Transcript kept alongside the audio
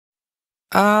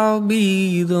I'll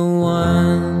be the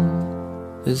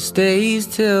one that stays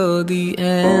till the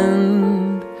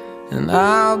end, and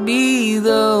I'll be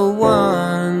the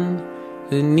one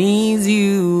that needs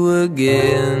you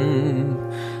again.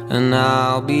 And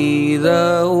I'll be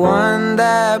the one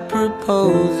that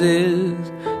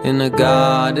proposes in a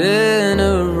garden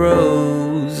of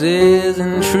roses,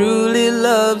 and truly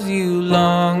loves you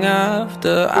long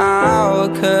after our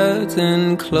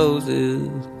curtain closes.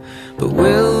 But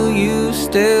will you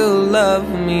still love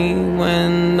me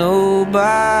when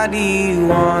nobody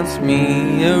wants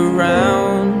me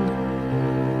around?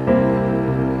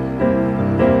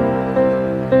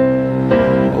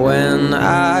 When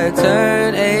I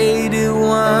turn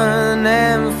 81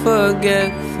 and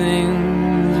forget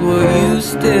things, will you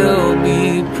still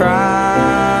be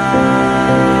proud?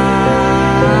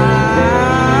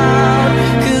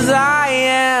 'Cause I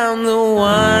am the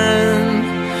one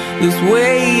that's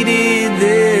waited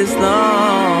this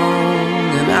long,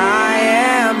 and I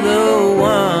am the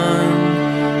one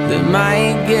that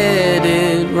might get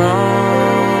it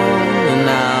wrong. And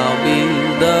I'll be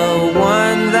the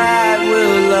one that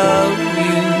will love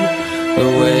you the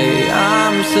way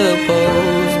I'm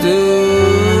supposed to,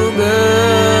 girl.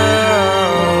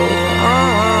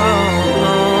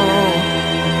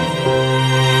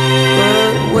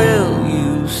 But will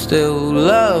you still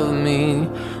love me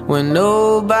when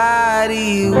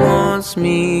nobody wants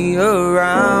me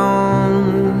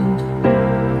around?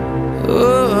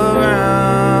 Around.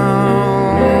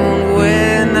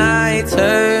 When I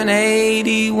turn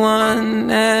 81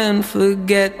 and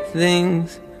forget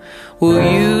things, will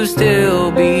you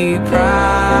still be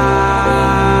proud?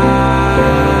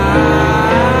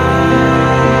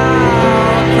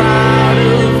 Proud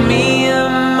of me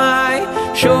and my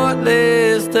short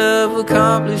list of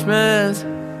accomplishments.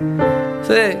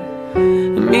 Say,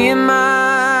 me and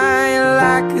my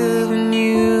lack of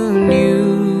new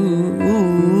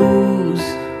news,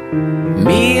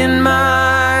 me and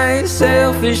my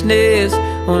selfishness,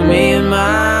 or me and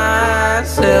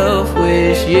myself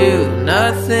wish you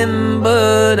nothing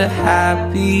but a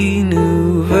happy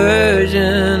new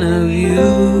version of you.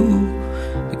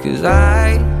 Because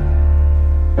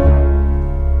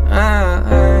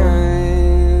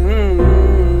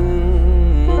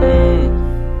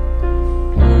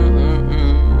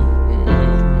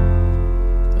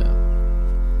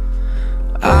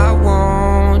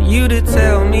you to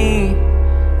tell me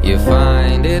you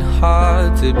find it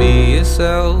hard to be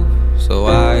yourself, so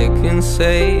I can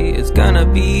say it's gonna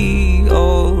be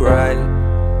alright.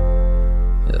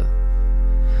 Yeah.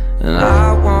 And I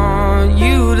want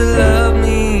you to love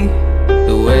me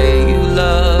the way you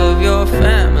love your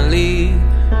family,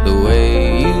 the way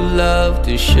you love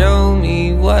to show me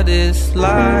what it's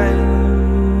like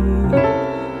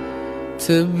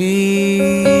to be